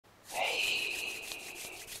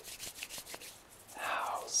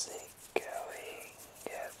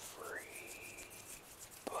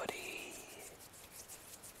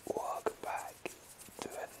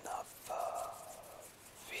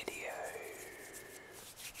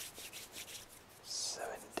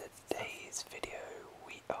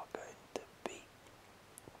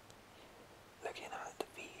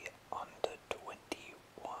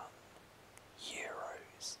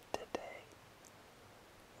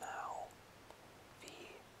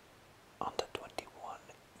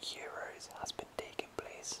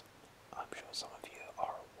some of you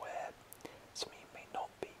are aware, some of you may not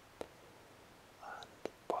be.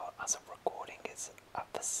 And, well, as of recording, it's at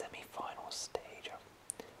the semi-final stage.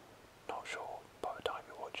 I'm not sure by the time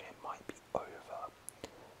you're watching it might be over.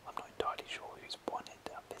 I'm not entirely sure who's won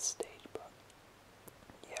it at this stage, but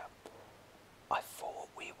yeah. I thought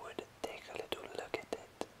we would take a little look at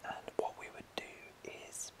it, and what we would do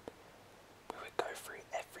is we would go through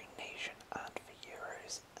every nation and the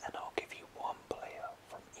Euros, and I'll give you one player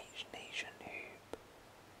from each nation who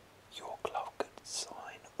your club could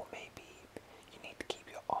sign, or maybe you need to keep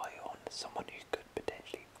your eye on someone who could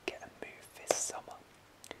potentially get a move this summer.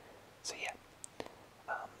 So yeah,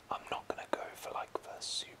 I'm not going to go for like the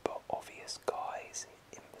super obvious guys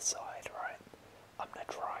in the side, right? I'm going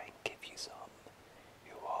to try and give you some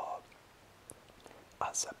who are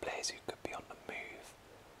players who could be on the move,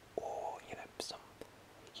 or you know, some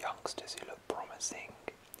youngsters who look promising,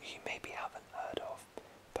 who you maybe haven't heard of,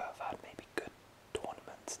 but have had maybe good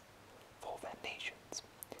tournaments for their nations.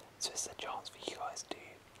 So it's a chance for you guys to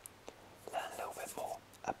learn a little bit more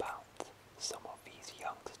about some of these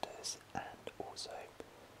youngsters, and also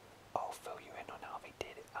I'll fill you in on how they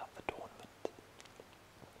did it at the tournament.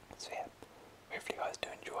 So yeah, hopefully you guys do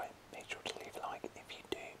enjoy. Make sure to leave a like if you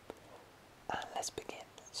do. And let's begin.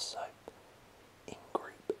 So, in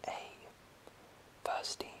Group A,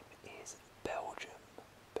 first team is Belgium.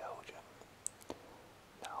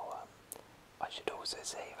 Now, I should also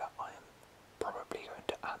say that I am probably going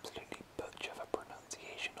to absolutely butcher the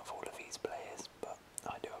pronunciation of all of these players, but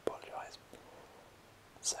I do apologise.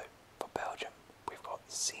 So, for Belgium, we've got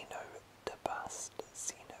Zeno de Bast.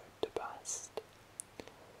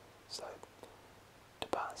 So, de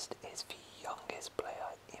Bast is the youngest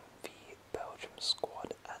player in the Belgium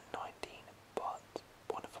squad at 19, but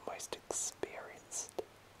one of the most experienced.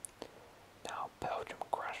 Now, Belgium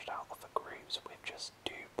crashed out of the groups with just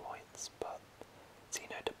 2 points, but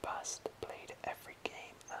Zeno de Bast played every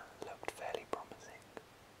game and looked fairly promising.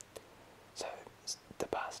 So, de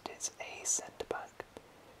Bast is a centre-back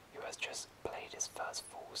who has just played his first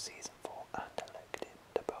full season for Anderlecht in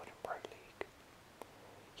the Belgian Pro League.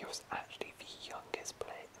 He was actually the youngest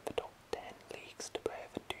player in the top 10 leagues to play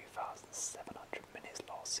over 2,700 minutes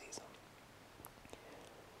last season.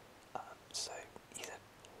 So he's a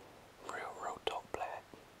real top player.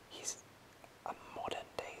 He's a modern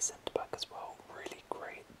day centre-back as well, really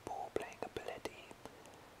great ball playing ability,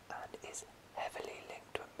 and is heavily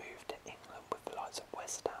linked to a move to England with the likes of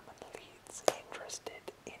West Ham and Leeds interested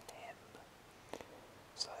in him.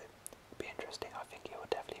 So it'll be interesting. I think he will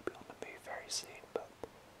definitely be on the move very soon, but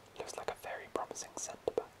looks like a very promising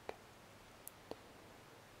centre-back.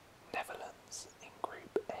 Netherlands in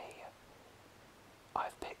Group A.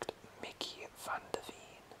 I've picked Mickey van de Veen.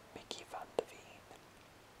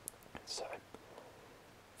 So,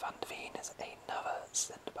 Van de Veen is another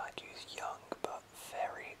centre-back who's young but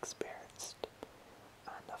very experienced.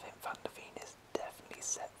 And I think Van de Veen is definitely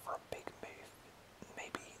set for a big move.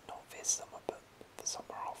 Maybe not this summer, but the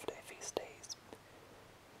summer after if he stays.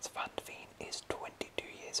 So Van de Veen is 22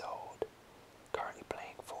 years old, currently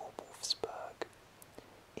playing for Wolfsburg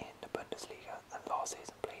in the Bundesliga, and last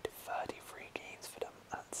season played 33 games for them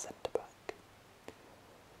at centre-back.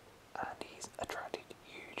 And he's attracted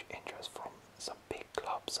huge interest from some big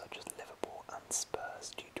clubs such as Liverpool and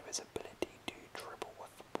Spurs due to his ability to dribble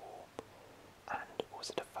with the ball, and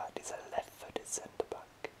also the fact he's a left-footed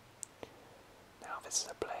centre-back. Now this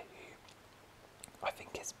is a player who I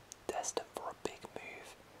think is destined for a big move,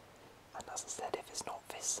 and as I said, if it's not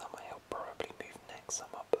this summer, he'll probably move next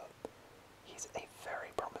summer, but he's a very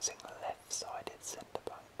promising left-sided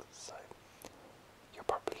centre-back, so you'll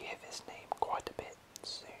probably hear this name quite a bit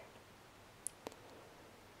soon.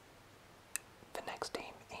 The next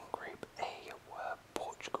team in Group A were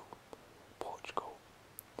Portugal,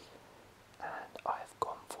 and I've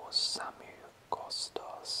gone for Samu Costa.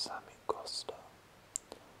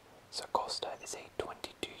 So Costa is a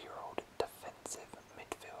 22-year-old defensive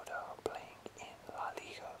midfielder playing in La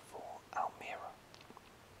Liga for Almeria.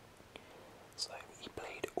 So he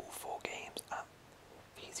played all 4 games at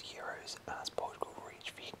these Euros as Portugal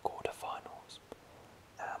reached the quarter-finals.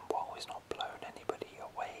 And while he's not blown anybody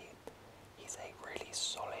away, he's a really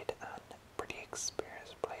solid and pretty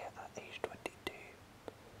experienced player at age 22.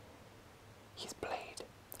 He's played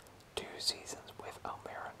 2 seasons with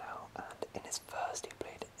Almeria now, and in his first he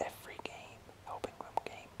played every game, helping them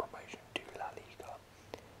gain promotion to La Liga.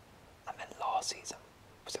 And then last season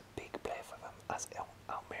was a big play for them as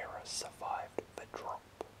Almeria survived the drop.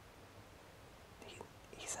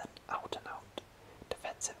 He's an out-and-out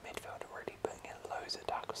defensive midfielder, really putting in loads of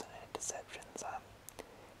tackles and interceptions, and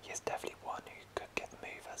he is definitely one who could get a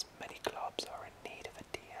move as many clubs groups are in need of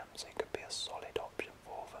a DM, so it could be a solid option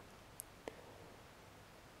for them.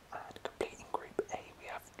 And completing Group A, we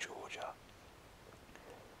have Georgia,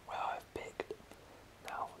 where I've picked.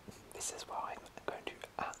 Now, this is where I'm going to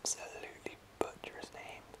absolutely butcher his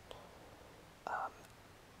name.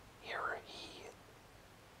 Hirohi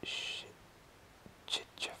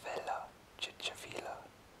Chichavila.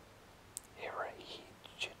 Hirohi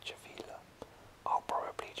Chichavila. I'll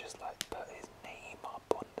probably just put his name up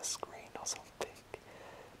on the screen or something.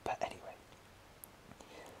 But anyway,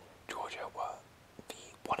 Georgia were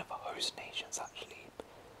one of the host nations actually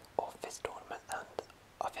of this tournament, and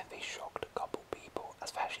I think they shocked a couple people,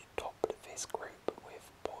 as they actually topped this group with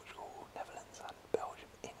Portugal, Netherlands and Belgium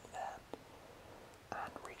in there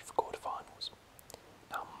and reached the quarterfinals.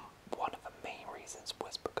 Now, one of the main reasons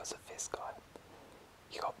was because of this guy.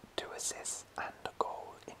 He got 2 assists and a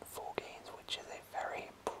goal in 4 games, which is a very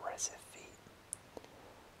impressive feat.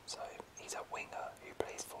 So, he's a winger who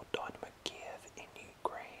plays for Dynamo Kiev in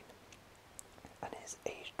Ukraine and is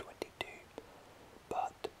aged 22,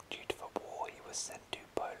 but due to the war he was sent to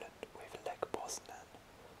Poland with Lech Poznan,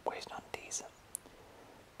 where he's done decent.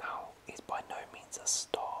 Now, he's by no means a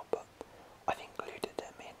star, but I've included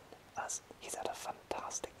him in as he's had a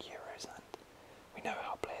fantastic Euros, and we know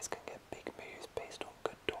how players can get big moves based on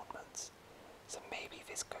good tournaments, so maybe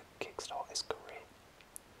this could kickstart his career.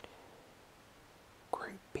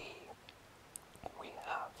 Group B, we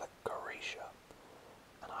have Croatia,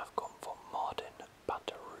 and I've gone for Martin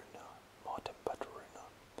Baturina.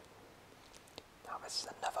 Now this is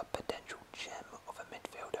another potential gem of a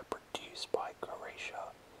midfielder produced by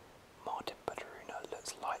Croatia. Martin Baturina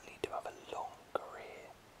looks likely to have a long career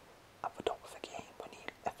at the top of the game when he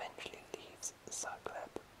eventually leaves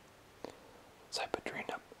Zagreb. So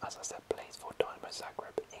Baturina, as I said, plays for Dynamo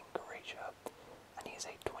Zagreb in Croatia, and he is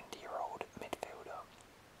a 20-year-old midfielder.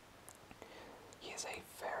 He is a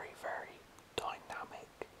very, very dynamic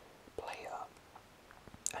player,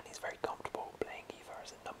 and he's very comfortable playing either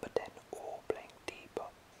as a number 10 or playing deeper.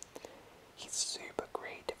 He's super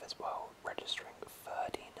creative as well, registering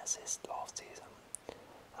 13 assists last season,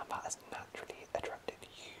 and that has naturally attracted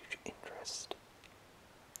huge interest.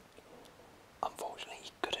 Unfortunately,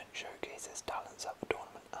 he couldn't showcase his talents at the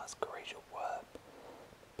tournament as Croatia were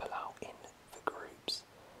pull out in the groups,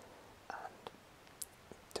 and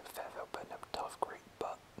to be fair, they'll put in a tough group,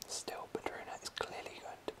 but still, Baturina is clearly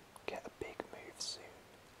going to get a big move soon.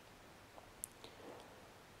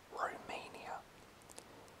 Romania,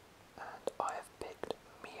 and I have picked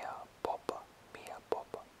Mia Popper.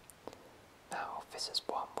 Now, this is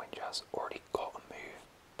one which has already got a move,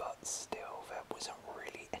 but still, there wasn't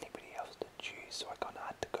really anybody else to choose, so I kind of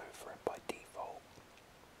had to go for him by default.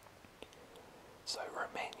 So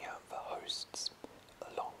Romania, the hosts,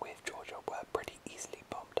 along with Georgia, were pretty easily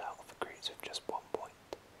bumped out of the groups with just 1 point,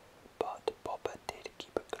 but Popper did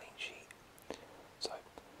keep a clean sheet. So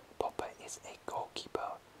Popper is a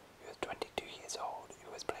goalkeeper who is 22 years old,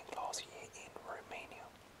 who was playing last year in Romania.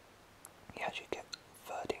 He actually kept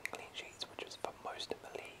 13 clean sheets, which was the most in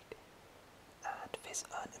the league, and this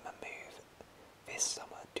earned him a move this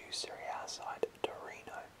summer to Serie A side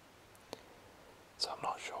Torino. So I'm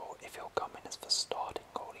not sure if he'll come in as the starting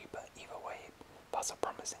goalie, but either way, that's a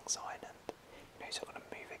promising sign, and he's not going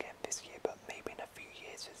to move again this year, but maybe in a few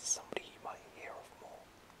years this is somebody you might hear of more.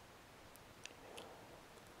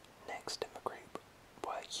 Next in the group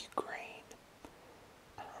were Ukraine,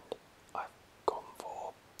 and I've gone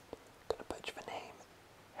for, gonna butcher the name,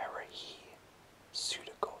 Hirohi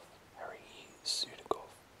Sudakov.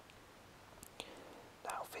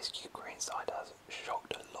 Now this Ukraine side has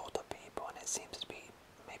shocked a lot of people, and it seems to be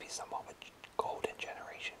maybe somewhat of a golden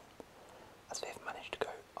generation, as they've managed to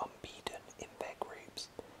go unbeaten in their groups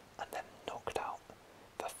and then knocked out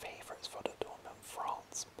the favourites for the tournament,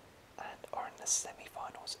 France, and are in the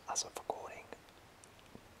semi-finals as of recording.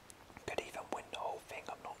 Could even win the whole thing,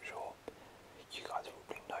 I'm not sure. You guys will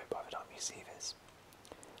probably know by the time you see this.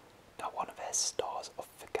 Now, one of their stars of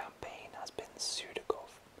the campaign has been Sudakov.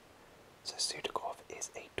 So Sudakov is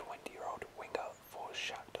a 20-year-old winger for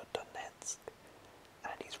Shakhtar Donetsk,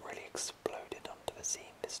 and he's really exploded onto the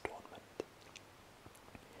scene this tournament.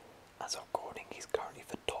 As of recording, he's currently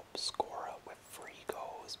the top scorer with 3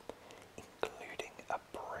 goals, including a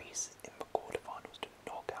brace in the quarterfinals to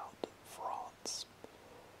knock out France.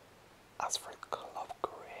 As for his club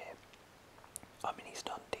career, I mean, he's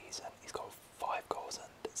done decent. He's got 5 goals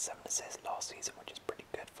and 7 assists last season, which is pretty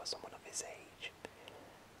good for someone of his age.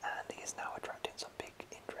 And he is now attracting some big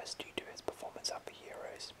interest due to his performance at the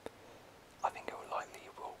Euros. I think it will likely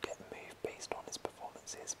get moved based on his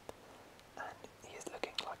performances, and he is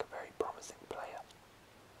looking like a very promising player.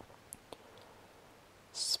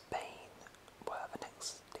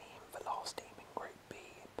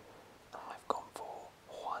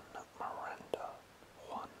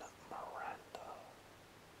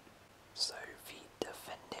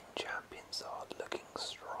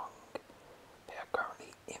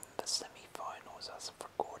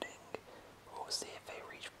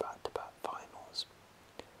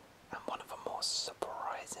 most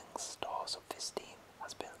surprising stars of this team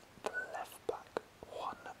has been the left back,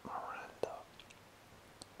 Juan Miranda.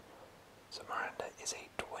 So Miranda is a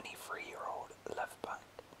 23-year-old left back,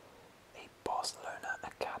 a Barcelona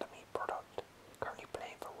Academy product, currently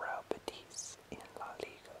playing for Real Betis in La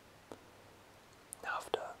Liga. Now,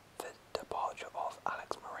 after the departure of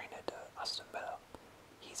Alex Moreno to Aston Villa,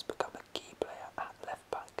 he's become a key player at left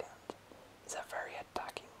back and is a very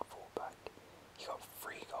attacking fullback. He got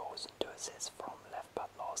 3 goals and 2 assists from left back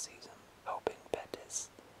last season, helping Betis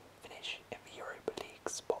finish in the Europa League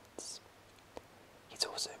spots. He's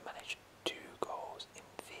also managed 2 goals in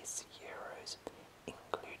this Euros,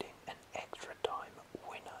 including an extra time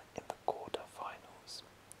winner in the quarter-finals.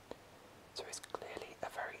 So he's clearly a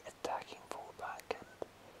very attacking fullback, and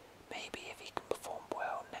maybe if he can perform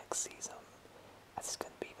well next season, as he's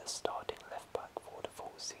going to be the starting left back for the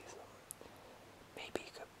full season, maybe he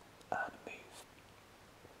could earn a move.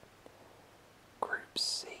 Group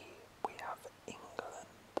C, we have England,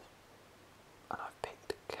 and I've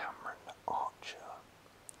picked Cameron Archer.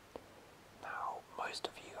 Now, most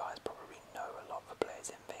of you guys probably know a lot of the players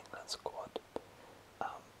in the England squad,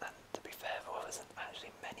 and to be fair, there wasn't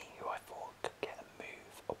actually many who I thought could get a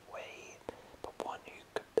move away, but one who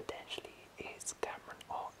could potentially is Cameron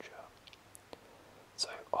Archer. So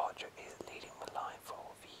Archer is leading the line for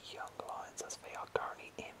the Young Lions as they are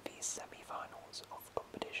currently in the semi-finals of the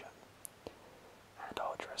competition. And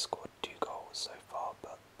Archer has scored 2 goals so far,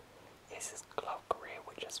 but it's his club career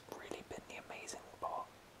which has really been the amazing part.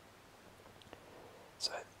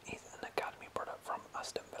 So he's an academy product from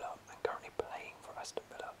Aston Villa and currently playing for Aston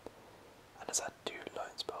Villa, and has had 2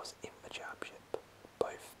 loan spells in the Championship.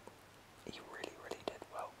 Both he really did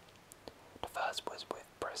well. The first was with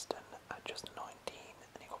Preston at just 19,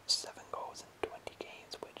 and he got 7 goals in 20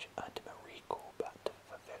 games, which earned him a recall back to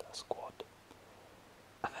the Villa squad.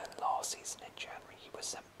 And then last season in January, he was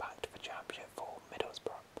sent back to the Championship for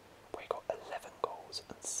Middlesbrough, where he got 11 goals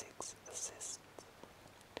and 6 assists.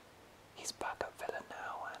 He's back at Villa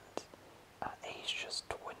now, and at age just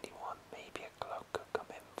 21, maybe a club could come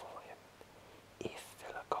in for him if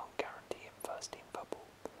Villa can't guarantee him first team football.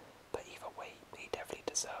 But either way, he definitely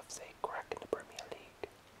deserves a crack in the Premier League.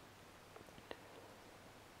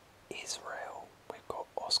 Israel, we've got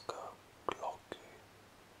Oscar Gloku,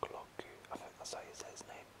 I think that's how you say his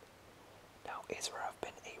name. Now, Israel have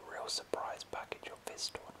been a real surprise package of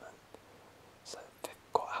this tournament. So they've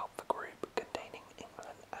got out the group containing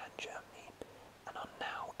England and Germany, and are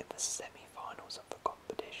now in the semi-finals of the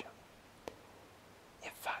competition.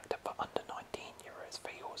 In fact, at the under-19 Euros,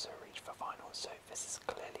 they also reached the finals, so this is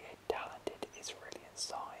clearly a talented Israeli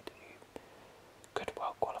side who could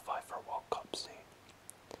well qualify for a World Cup soon.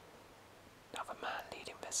 Now, the man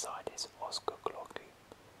leading this side is Oscar Gloku.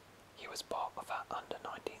 He was part of that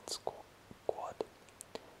under-19 squad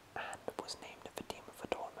and was named the team of the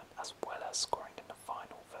tournament, as well as scoring in the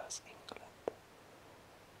final versus England.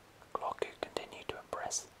 Gloku continued to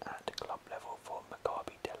impress at club level for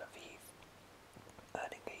Maccabi Tel Aviv,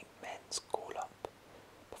 earning a men's call-up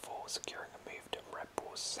before securing a move to Red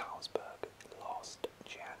Bull Salzburg last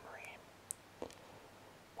January,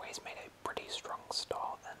 where he's made a pretty strong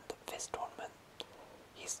start, and this tournament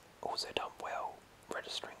he's also done well,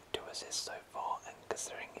 registering 2 assists so far, and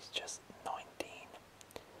considering he's just 19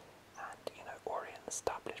 and, you know, already an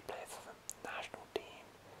established player for the national team,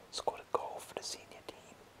 scored a goal for the senior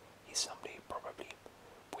team, he's somebody who probably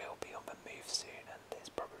will be on the move soon, and is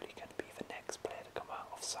probably going to be the next player to come out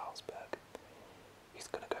of Salzburg. He's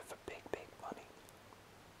going to go for big money.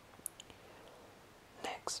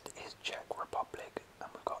 Next is Czech Republic, and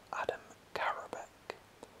we've got Adam Karabek.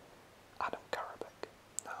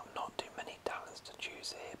 Now, not too many talents to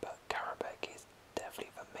choose here, but Karabek is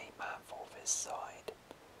definitely the main man for this side.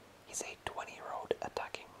 He's a 20-year-old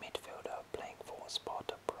attacking midfielder playing for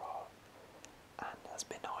Sparta Prague, and has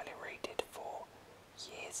been highly rated for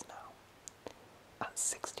years now. At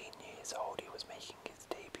 16 years old, he was making his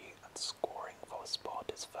debut and scoring for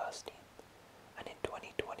Sparta's first team, and in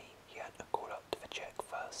 2020 he had a call-up to the Czech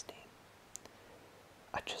first team.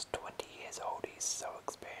 At just 20 years old, he's so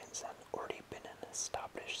experienced and already been an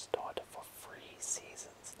established starter for 3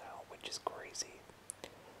 seasons now, which is crazy.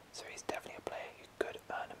 So he's definitely a player who could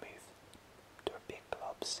earn a move to a big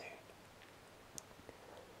club soon.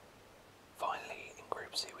 Finally, in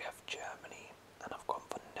Group C we have Germany, and I've gone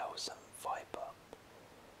for Nelson Viper.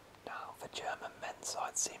 Now, the German men's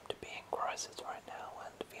side seem to be in crisis right now,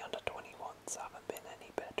 and the under-21s haven't been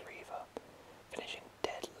any better either, finishing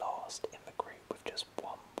dead last in the group with just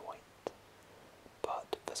 1 point.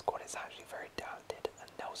 But the squad is actually very talented, and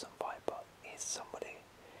Nelson Viper is somebody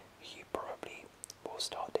who you probably will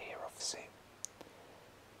start to hear of soon.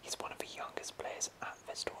 He's one of the youngest players at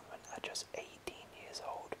this tournament at just 18 years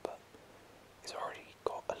old, but he's already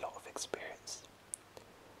got a lot of experience.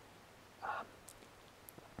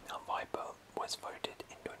 Now Viper was voted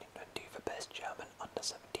in 2022 the best German under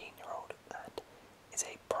 17-year-old and is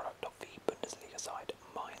a product of the Bundesliga side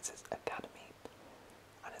Mainz's academy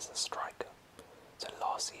and is a striker. So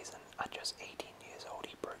last season, at just 18 years old,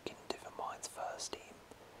 he broke into the Mainz first team.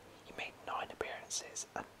 He made 9 appearances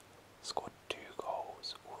and scored 2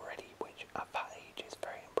 goals already, which at that age is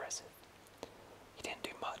very impressive. He didn't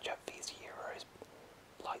do much at these Euros,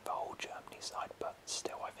 like the whole Germany side, but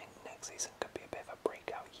still I think next season could be a bit of a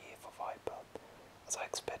breakout year for Viper, as I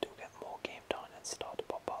expect he'll get more game time and start to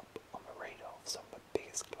pop up on the radar of some of the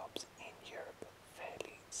biggest clubs in Europe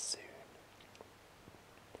fairly soon.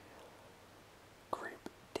 Group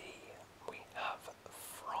D, we have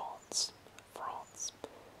France.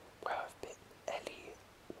 Where I've picked Eli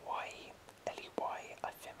Y, I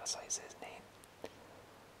think that's how you say his name.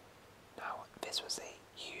 Now, this was a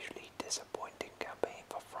hugely disappointing campaign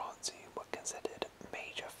for France, who were considered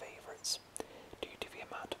major favourites due to the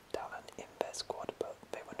amount of talent in their squad, but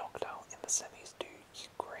they were knocked out in the semis to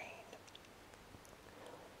Ukraine.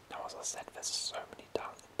 Now, as I said, there's so many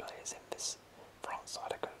talented players in this France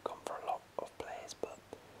side. I could have gone for a lot of players, but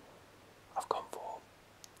I've gone for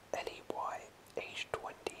Eli Y, age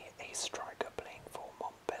 20, a striker playing for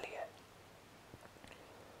Montpellier.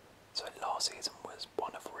 So last season was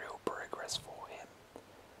one of real progress for him.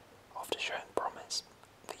 After showing promise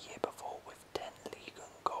the year before with 10 league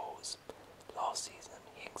goals, last season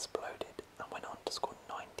he exploded and went on to score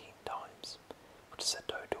 19 times, which is a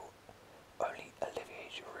total only Olivier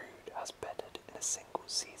Giroud has bettered in a single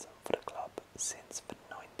season for the club since the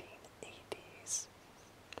 1980s.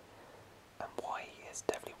 And why he is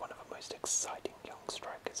definitely one of the most exciting young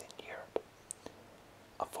strikers in Europe.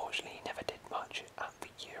 Unfortunately, he never did much at the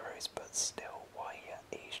Euros, but still, why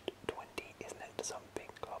aged 20 is linked to some big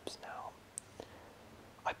clubs now.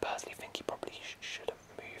 I personally think he probably shouldn't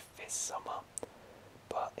move this summer,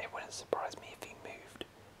 but it wouldn't surprise me if he moved,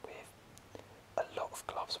 with a lot of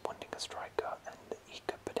clubs wanting a striker, and he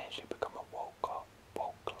could potentially become a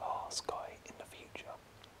world-class guy in the future.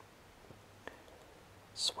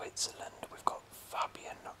 Switzerland, we've got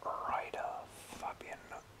Fabian Rieder.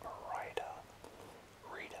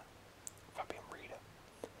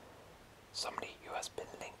 Somebody who has been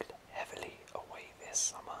linked heavily away this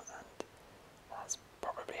summer and has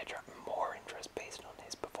probably attracted more interest based on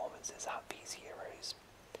his performances at these Euros.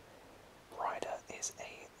 Rieder is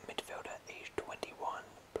a midfielder aged 21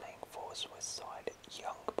 playing for Swiss side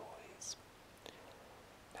Young Boys.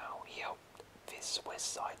 Now he helped this Swiss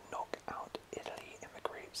side knock out Italy in the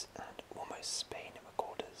groups and almost Spain in the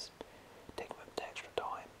quarters, taking them to extra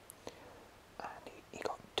time, and he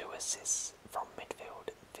got 2 assists from midfield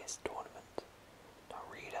this tournament. Now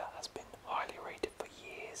Rieder has been highly rated for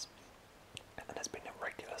years and has been a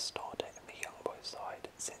regular starter in the Young Boys side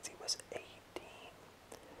since he was 18.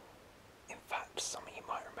 In fact, some of you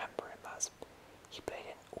might remember him as he played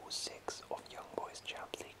in all 6 of Young Boys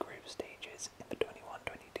Champions League group stages in the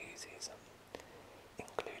 21-22 season,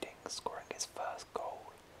 including scoring his first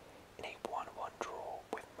goal in a 1-1 draw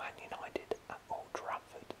with Man United at Old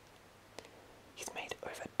Trafford. He's made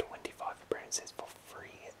over 25 appearances for 3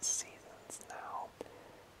 seasons now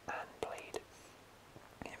and played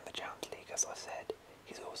in the Champions League, as I said.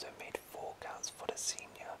 He's also made 4 caps for the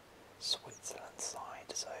senior Switzerland side,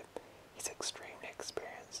 so he's extremely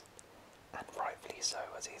experienced, and rightfully so,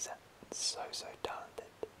 as he's so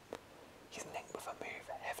talented. He's linked with a move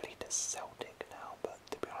heavily to Celtic now, but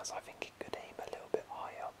to be honest, I think he could aim a little bit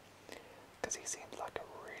higher, because he seems like a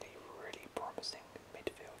really promising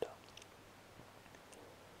midfielder.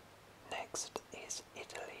 Next is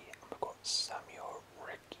Italy, and we've got Samuel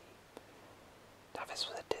Ricci. Now this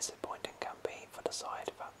was a disappointing campaign for the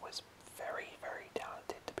side that was very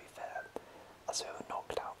talented, to be fair, as they were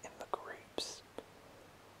knocked out in the groups.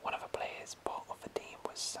 One of the players part of the team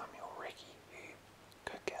was Samuel Ricci, who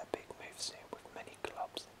could get a big move soon with many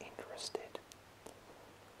clubs interested.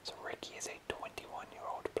 So Ricci is a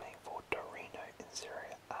 21-year-old playing for Torino in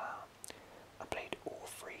Serie A and played all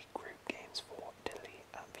 3 group games for Italy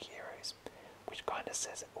at the Euros, which kind of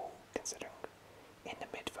says it all, considering in the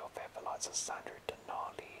midfield they have the likes of Sandro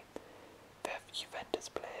Tonali, they have Juventus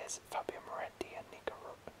players Fabio Moretti and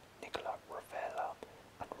Nicola Ravella,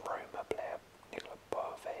 and Roma player Nicola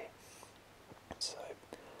Bove. So,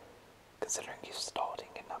 considering he's starting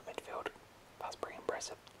in that midfield, that's pretty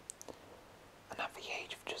impressive. And at the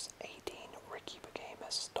age of just 18, Ricci became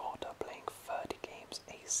a starter, playing 30 games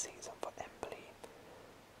a season for Empoli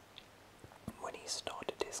when he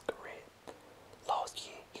started his career. Last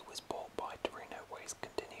year, he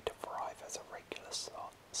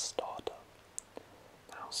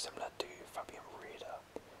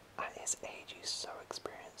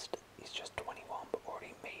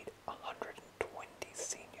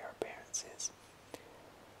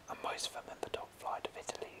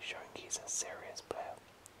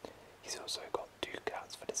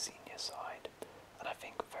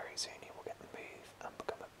very soon he will get the move and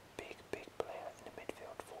become a big, big player in the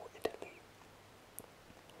midfield for Italy.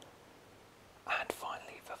 And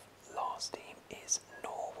finally, the last team is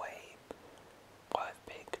Norway. I've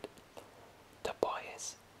picked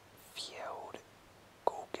Tobias Fjeld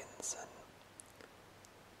Gorgensen.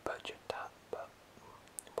 Butchered that, but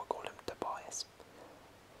we'll call him Tobias.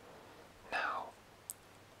 Now,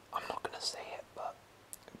 I'm not going to say it, but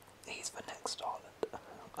he's the next Haaland.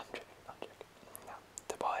 I'm joking. Now,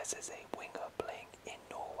 Tobias is a winger playing in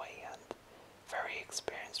Norway and very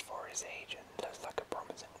experienced for his age and looks like a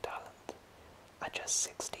promising talent. At just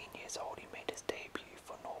 16 years old, he made his debut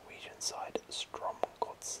for Norwegian side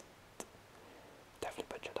Strømgods. Definitely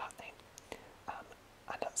butchered that name.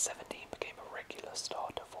 And at 17 became a regular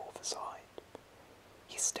starter for the side.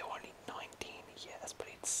 He's still only 19, yet has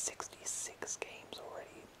played 66 games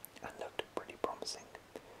already and looked pretty promising.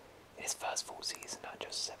 In his first full season at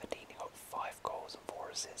just 17, he got 5 goals and 4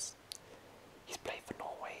 assists. He's played for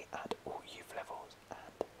Norway at all youth levels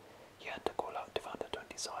and he earned a call up to the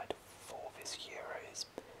under-20 side for this Euros.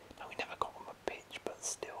 Now, we never got on the pitch, but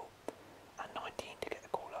still, at 19 to get a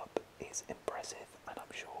call up is impressive, and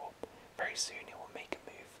I'm sure very soon he will make a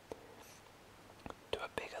move to a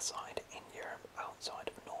bigger side in Europe outside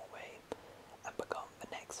of Norway and become the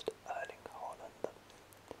next Erling Haaland.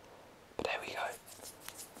 But there we go.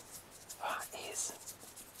 That is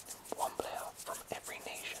one player from every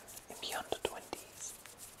nation in the under-20s,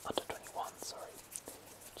 under-21, sorry,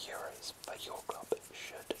 Euros that your club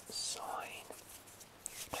should sign.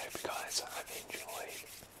 I hope you guys have enjoyed,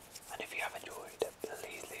 and if you have enjoyed,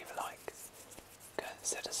 please leave